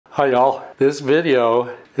Hi y'all, this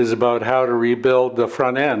video is about how to rebuild the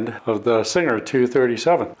front end of the Singer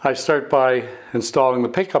 237. I start by installing the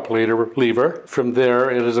pickup lever. From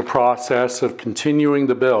there it is a process of continuing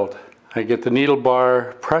the build. I get the needle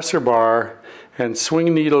bar, presser bar, and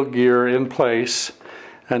swing needle gear in place,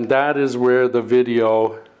 and that is where the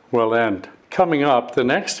video will end. Coming up, the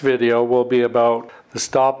next video will be about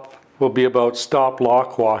stop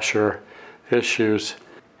lock washer issues.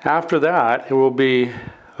 After that, it will be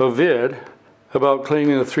a vid about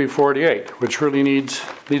cleaning the 348, which really needs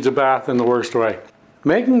a bath in the worst way.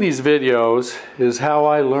 Making these videos is how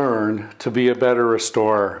I learn to be a better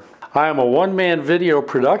restorer. I am a one-man video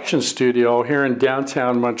production studio here in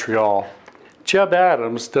downtown Montreal. Jebb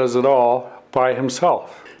Adams does it all by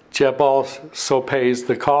himself. Jebb also pays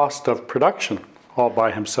the cost of production all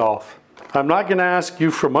by himself. I'm not going to ask you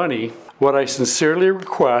for money. What I sincerely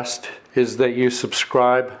request is that you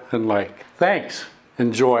subscribe and like. Thanks.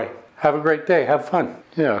 Enjoy. Have a great day. Have fun.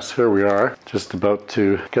 Yes, here we are. Just about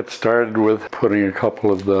to get started with putting a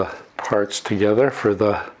couple of the parts together for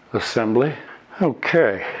the assembly.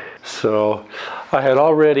 Okay, so I had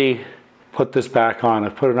already put this back on. I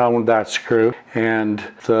put it on with that screw and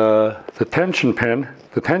the tension pin,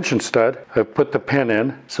 the tension stud, I put the pin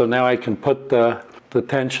in. So now I can put the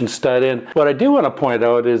tension stud in. What I do want to point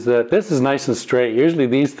out is that this is nice and straight. Usually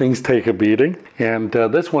these things take a beating, and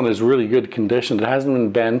this one is really good condition. It hasn't been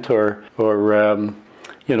bent or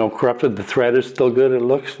you know, corrupted. The thread is still good, it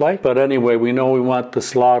looks like. But anyway, we know we want the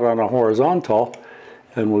slot on a horizontal,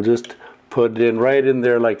 and we'll just put it in right in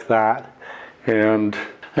there like that. And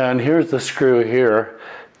here's the screw here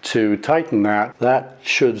to tighten that. That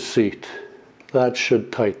should seat. That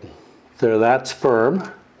should tighten. There, that's firm,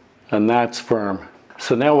 and that's firm.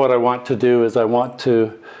 So now what I want to do is I want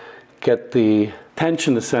to get the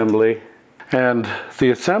tension assembly, and the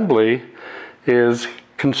assembly is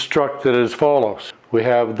constructed as follows. We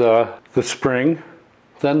have the spring,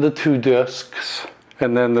 then the two discs,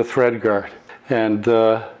 and then the thread guard. And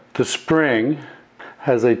the spring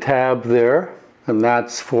has a tab there, and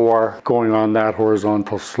that's for going on that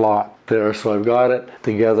horizontal slot there. So I've got it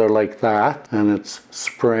together like that, and it's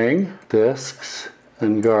spring, discs,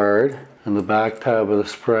 and guard, and the back tab of the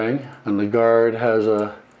spring, and the guard has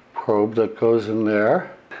a probe that goes in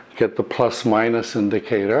there. Get the plus minus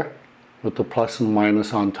indicator with the plus and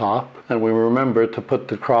minus on top, and we remember to put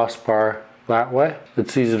the crossbar that way.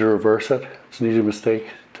 It's easy to reverse it. It's an easy mistake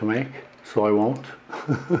to make, so I won't.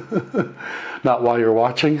 Not while you're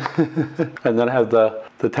watching. And then I have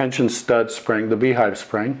the tension stud spring, the beehive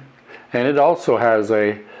spring, and it also has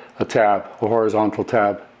a tab, a horizontal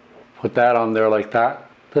tab. Put that on there like that.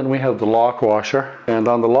 Then we have the lock washer, and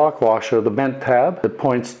on the lock washer, the bent tab, it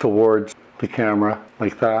points towards the camera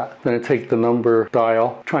like that. Then I take the number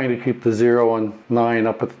dial, trying to keep the 0 and 9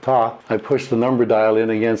 up at the top. I push the number dial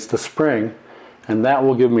in against the spring, and that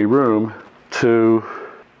will give me room to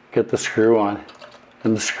get the screw on.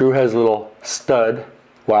 And the screw has a little stud.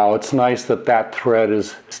 Wow, it's nice that that thread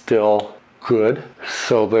is still good.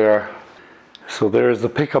 So there's the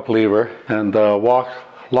pickup lever, and the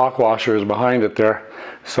lock washer is behind it there.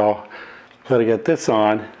 So gotta get this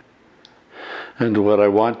on, and what I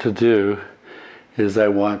want to do is I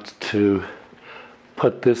want to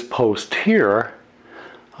put this post here.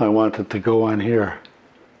 I want it to go on here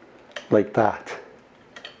like that,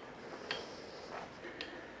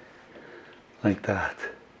 like that,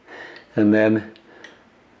 and then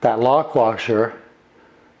that lock washer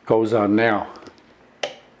goes on now.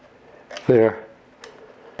 There,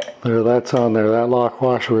 that's on there. That lock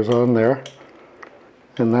washer is on there,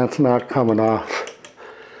 and that's not coming off.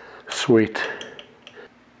 Sweet.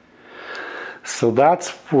 So that's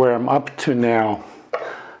where I'm up to now.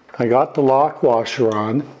 I got the lock washer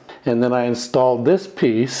on, and then I installed this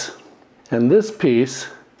piece, and this piece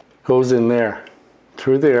goes in there,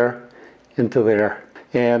 through there, into there.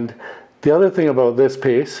 And the other thing about this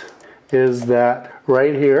piece is that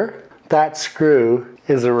right here, that screw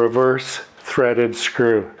is a reverse threaded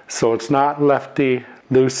screw. So it's not lefty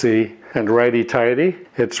loosey and righty tighty,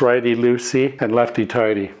 it's righty loosey and lefty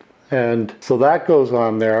tighty. And so that goes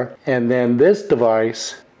on there, and then this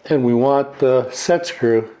device, and we want the set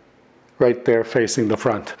screw right there facing the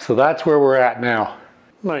front. So that's where we're at now.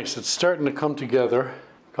 Nice, it's starting to come together.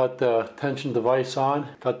 Got the tension device on,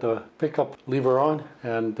 got the pickup lever on,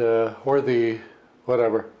 and or the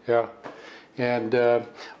whatever, yeah. And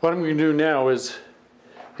what I'm going to do now is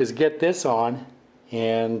get this on,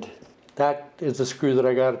 and that is the screw that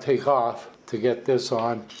I got to take off to get this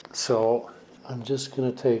on. So I'm just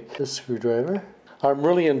going to take this screwdriver. I'm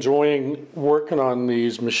really enjoying working on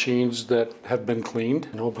these machines that have been cleaned,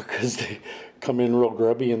 you know, because they come in real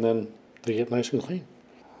grubby and then they get nice and clean.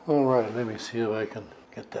 All right, let me see if I can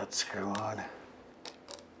get that screw on.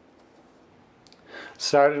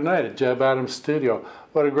 Saturday night at Jebb Adams' studio.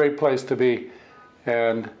 What a great place to be.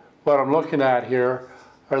 And what I'm looking at here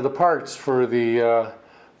are the parts for the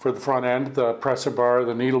front end, the presser bar,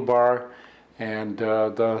 the needle bar, and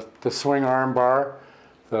the swing arm bar,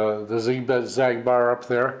 the zigzag bar up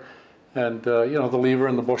there, and you know, the lever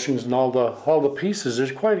and the bushings and all the pieces.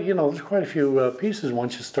 There's quite a few pieces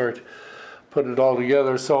once you start putting it all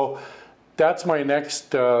together. So that's my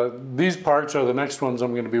next. These parts are the next ones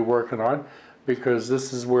I'm going to be working on, because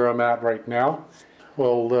this is where I'm at right now.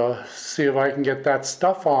 We'll see if I can get that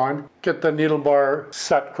stuff on, get the needle bar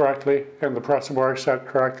set correctly and the presser bar set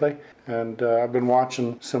correctly. And I've been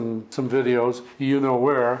watching some videos, you know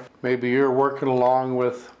where. Maybe you're working along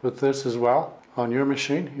with this as well on your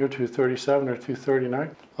machine, your 237 or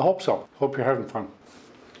 239. I hope so. Hope you're having fun.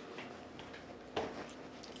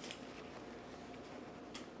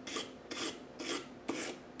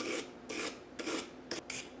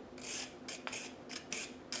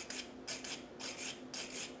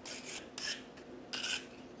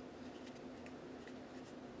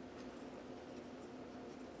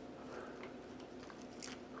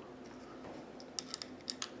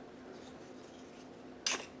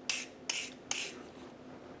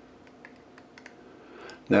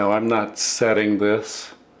 Now I'm not setting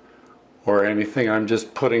this or anything, I'm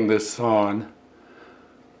just putting this on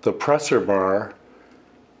the presser bar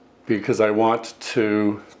because I want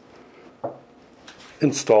to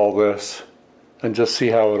install this and just see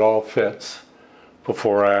how it all fits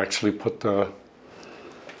before I actually put the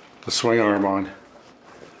swing arm on.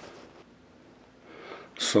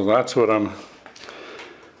 So that's what I'm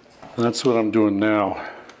doing now.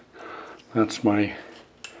 That's my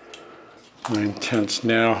intents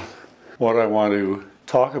now. What I want to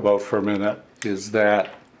talk about for a minute is that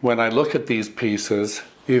when I look at these pieces,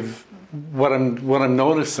 what I'm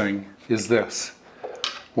noticing is this.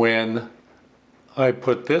 When I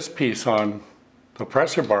put this piece on the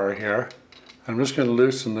presser bar here, I'm just going to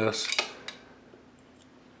loosen this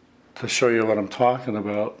to show you what I'm talking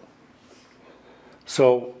about.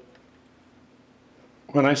 So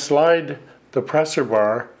when I slide the presser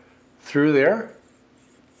bar through there,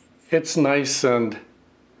 it's nice and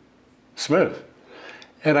smooth.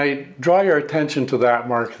 And I draw your attention to that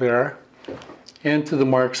mark there and to the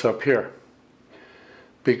marks up here,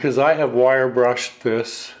 because I have wire brushed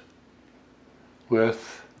this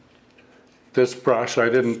with this brush. I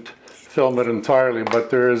didn't film it entirely, but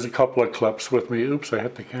there is a couple of clips with me. Oops, I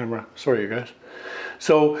hit the camera. Sorry, you guys.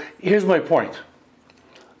 So here's my point,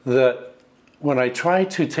 that when I try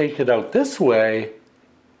to take it out this way,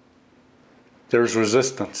 there's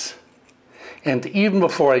resistance. And even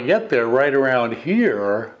before I get there, right around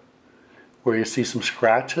here, where you see some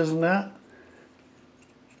scratches and that,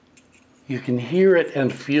 you can hear it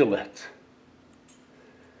and feel it.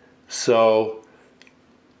 So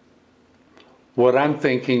what I'm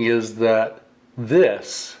thinking is that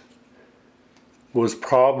this was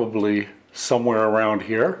probably somewhere around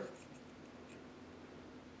here.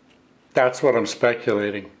 That's what I'm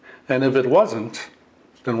speculating. And if it wasn't,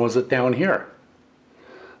 then was it down here?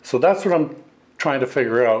 So that's what I'm trying to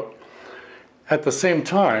figure out. At the same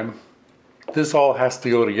time, this all has to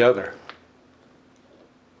go together.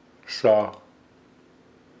 So,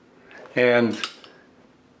 and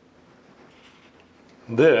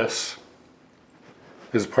this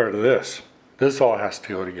is part of this. This all has to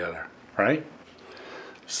go together, right?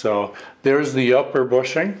 So there's the upper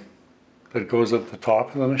bushing that goes at the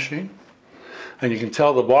top of the machine. And you can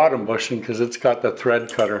tell the bottom bushing because it's got the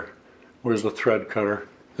thread cutter. Where's the thread cutter?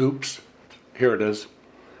 Oops, here it is.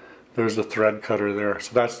 There's the thread cutter there.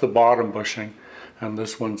 So that's the bottom bushing, and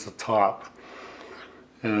this one's the top.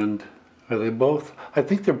 And are they both? I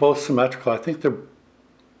think they're both symmetrical. I think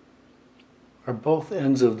are both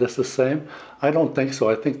ends of this the same? I don't think so.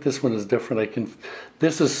 I think this one is different.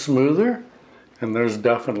 This is smoother, and there's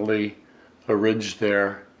definitely a ridge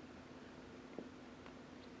there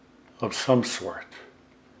of some sort.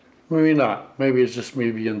 Maybe not. Maybe it's just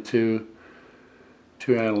me being too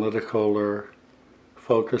analytical or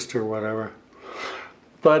focused or whatever.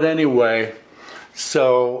 But anyway,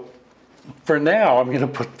 so for now I'm going to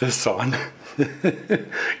put this on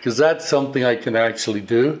because that's something I can actually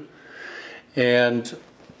do, and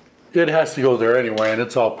it has to go there anyway, and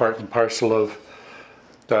it's all part and parcel of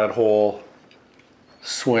that whole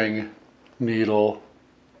swing needle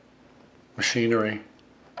machinery.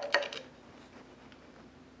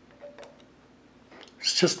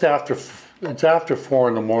 It's just after It's after 4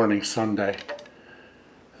 in the morning Sunday.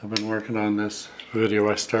 I've been working on this video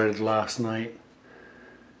I started last night.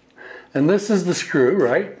 And this is the screw,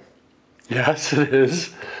 right? Yes, it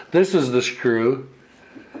is. This is the screw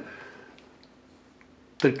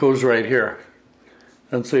that goes right here.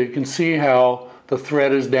 And so you can see how the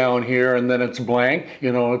thread is down here and then it's blank,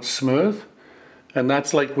 you know, it's smooth. And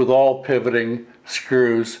that's like with all pivoting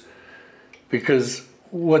screws, because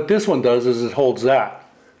what this one does is it holds that.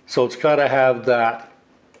 So it's got to have that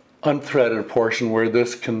unthreaded portion where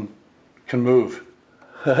this can move.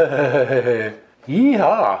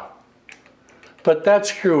 Yeehaw! But that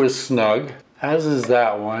screw is snug, as is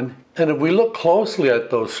that one. And if we look closely at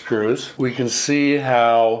those screws, we can see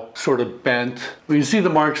how sort of bent. We can see the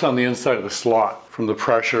marks on the inside of the slot from the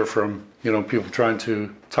pressure from, you know, people trying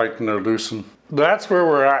to tighten or loosen. That's where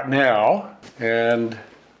we're at now. And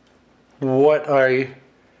what I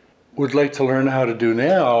would like to learn how to do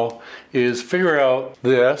now is figure out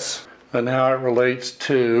this and how it relates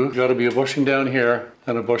to, got to be a bushing down here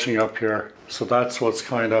and a bushing up here. So that's what's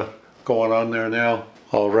kind of going on there now.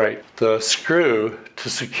 All right, the screw to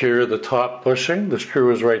secure the top bushing, the screw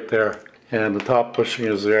is right there and the top bushing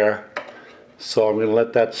is there. So I'm going to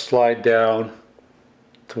let that slide down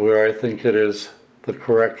to where I think it is the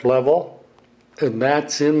correct level. And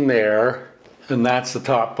that's in there, and that's the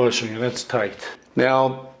top bushing, and it's tight.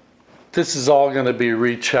 Now, this is all going to be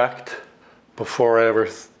rechecked before I ever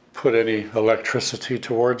put any electricity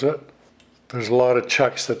towards it. There's a lot of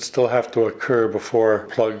checks that still have to occur before a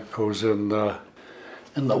plug goes in the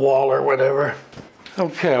wall or whatever.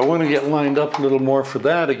 Okay, I want to get lined up a little more for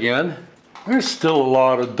that again. There's still a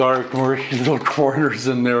lot of dark, murky little corners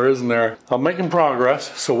in there, isn't there? I'm making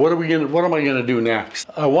progress. So what am I gonna do next?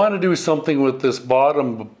 I want to do something with this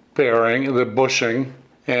bottom bearing, the bushing,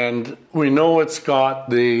 and we know it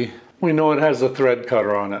has a thread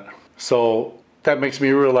cutter on it. So that makes me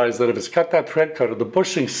realize that if it's got that thread cutter, the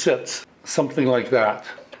bushing sits something like that.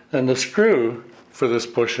 And the screw for this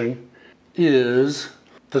bushing is,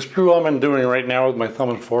 the screw I'm doing right now with my thumb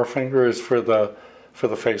and forefinger is for the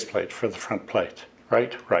faceplate, for the front plate,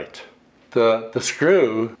 right? Right. The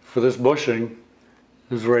screw for this bushing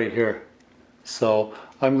is right here. So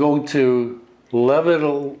I'm going to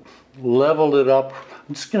level it up.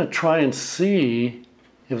 I'm just going to try and see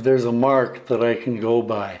if there's a mark that I can go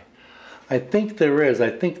by. I think there is. I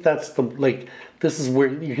think that's this is where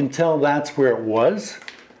you can tell that's where it was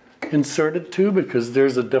inserted to, because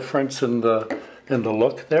there's a difference in the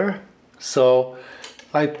look there. So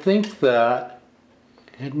I think that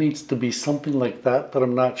it needs to be something like that, but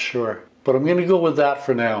I'm not sure. But I'm going to go with that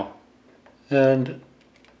for now. And I'm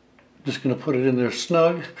just going to put it in there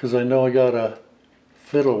snug, because I know I got to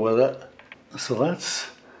fiddle with it. So that's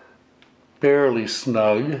barely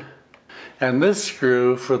snug. And this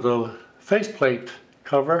screw for the faceplate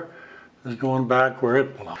cover is going back where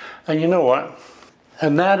it belongs. And you know what?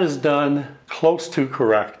 And that is done close to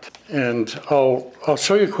correct. And I'll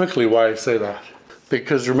show you quickly why I say that.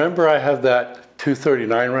 Because remember I have that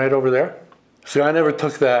 239 right over there? See, I never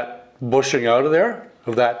took that bushing out of there,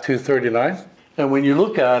 of that 239. And when you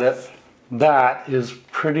look at it, that is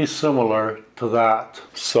pretty similar to that.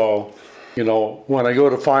 So, you know, when I go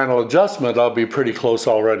to final adjustment, I'll be pretty close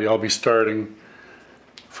already. I'll be starting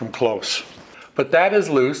from close. But that is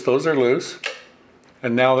loose, those are loose,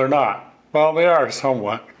 and now they're not. Well, they are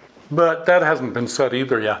somewhat, but that hasn't been set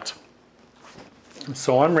either yet.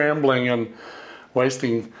 So I'm rambling and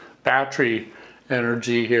wasting battery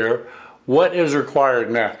energy here. What is required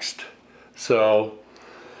next? So,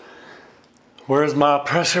 where's my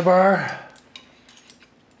pressure bar?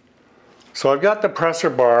 So I've got the pressure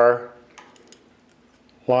bar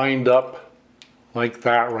lined up like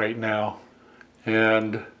that right now.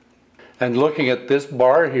 And looking at this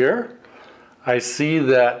bar here, I see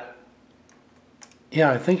that,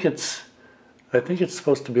 yeah, I think it's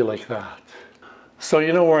supposed to be like that. So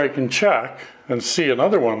you know where I can check and see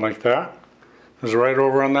another one like that is right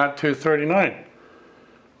over on that 239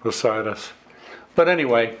 beside us. But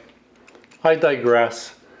anyway, I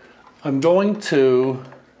digress. What am I going to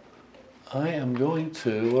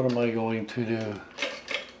do?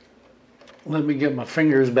 Let me get my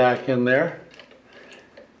fingers back in there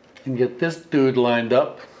and get this dude lined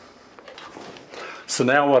up. So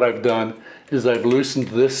now what I've done is I've loosened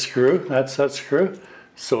this screw, that's that screw,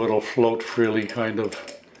 so it'll float freely kind of.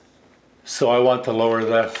 So I want to lower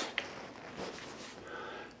this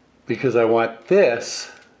because I want this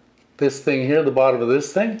thing here, the bottom of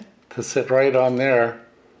this thing, to sit right on there.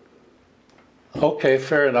 Okay,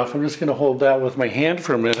 fair enough. I'm just going to hold that with my hand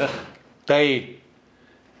for a minute.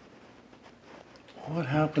 What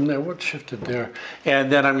happened there? What shifted there?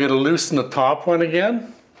 And then I'm going to loosen the top one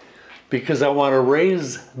again because I want to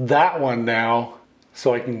raise that one now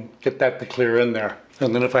so I can get that to clear in there.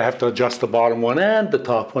 And then if I have to adjust the bottom one and the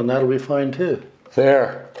top one, that'll be fine too.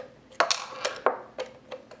 There.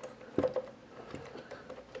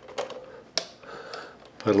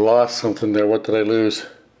 I lost something there. What did I lose?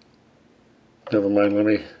 Never mind, let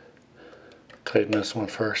me tighten this one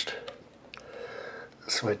first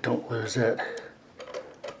so I don't lose it.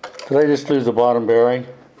 Did I just lose the bottom bearing?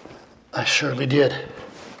 I surely did.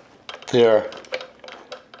 There.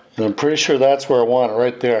 And I'm pretty sure that's where I want it,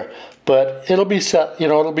 right there. But it'll be set, you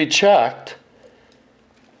know, it'll be checked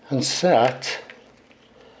and set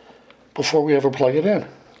before we ever plug it in,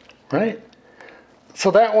 right?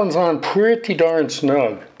 So that one's on pretty darn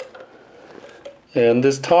snug. And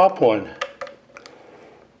this top one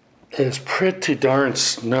is pretty darn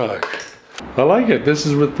snug. I like it. This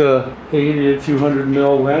is with the 80 to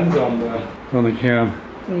 200mm lens on the cam.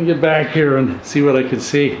 Let me get back here and see what I can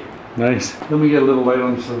see. Nice. Let me get a little light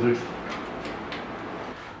on the subject.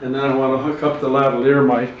 And then I want to hook up the lavalier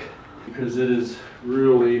mic because it is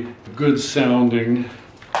really good sounding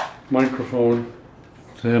microphone.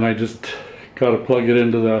 Then I just got to plug it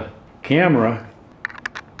into the camera.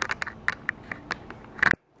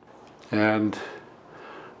 And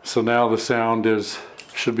so now the sound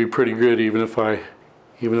should be pretty good even if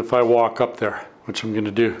I walk up there, which I'm going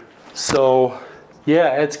to do. So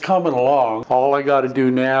yeah, it's coming along. All I got to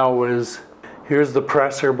do now is, here's the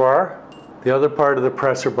presser bar. The other part of the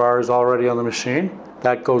presser bar is already on the machine.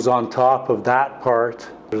 That goes on top of that part.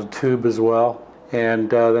 There's a tube as well. And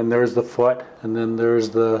then there's the foot, and then there's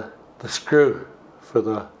the screw for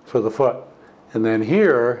the foot. And then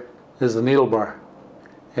here is the needle bar.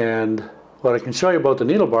 And what I can show you about the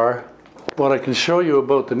needle bar,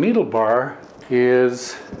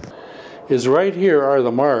 is right here are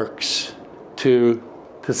the marks to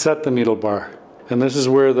set the needle bar. And this is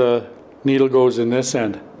where the needle goes in this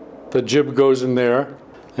end. The jib goes in there,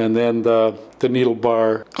 and then the needle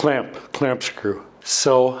bar clamp screw.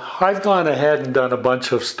 So I've gone ahead and done a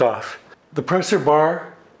bunch of stuff. The presser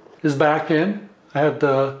bar is back in. I have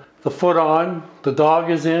the foot on, the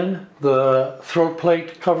dog is in, the throat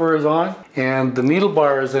plate cover is on, and the needle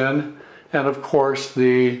bar is in, and of course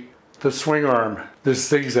the swing arm, this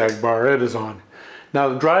zigzag bar, it is on. Now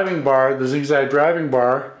the driving bar, the zigzag driving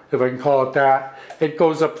bar, if I can call it that, it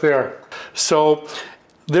goes up there. So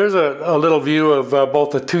there's a little view of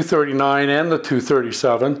both the 239 and the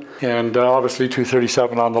 237, and obviously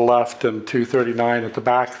 237 on the left and 239 at the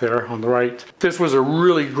back there on the right. This was a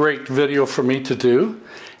really great video for me to do,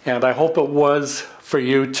 and I hope it was for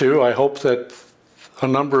you too. I hope that a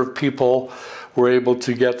number of people were able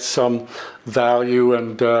to get some value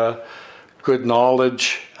and good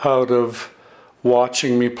knowledge out of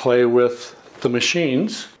watching me play with the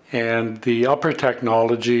machines and the upper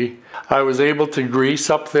technology. I was able to grease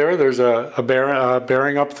up there. There's a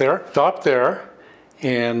bearing up there. Stop there.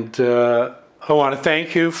 And I want to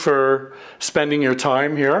thank you for spending your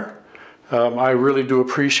time here. I really do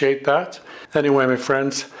appreciate that. Anyway, my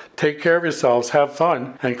friends, take care of yourselves, have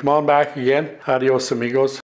fun, and come on back again. Adios, amigos.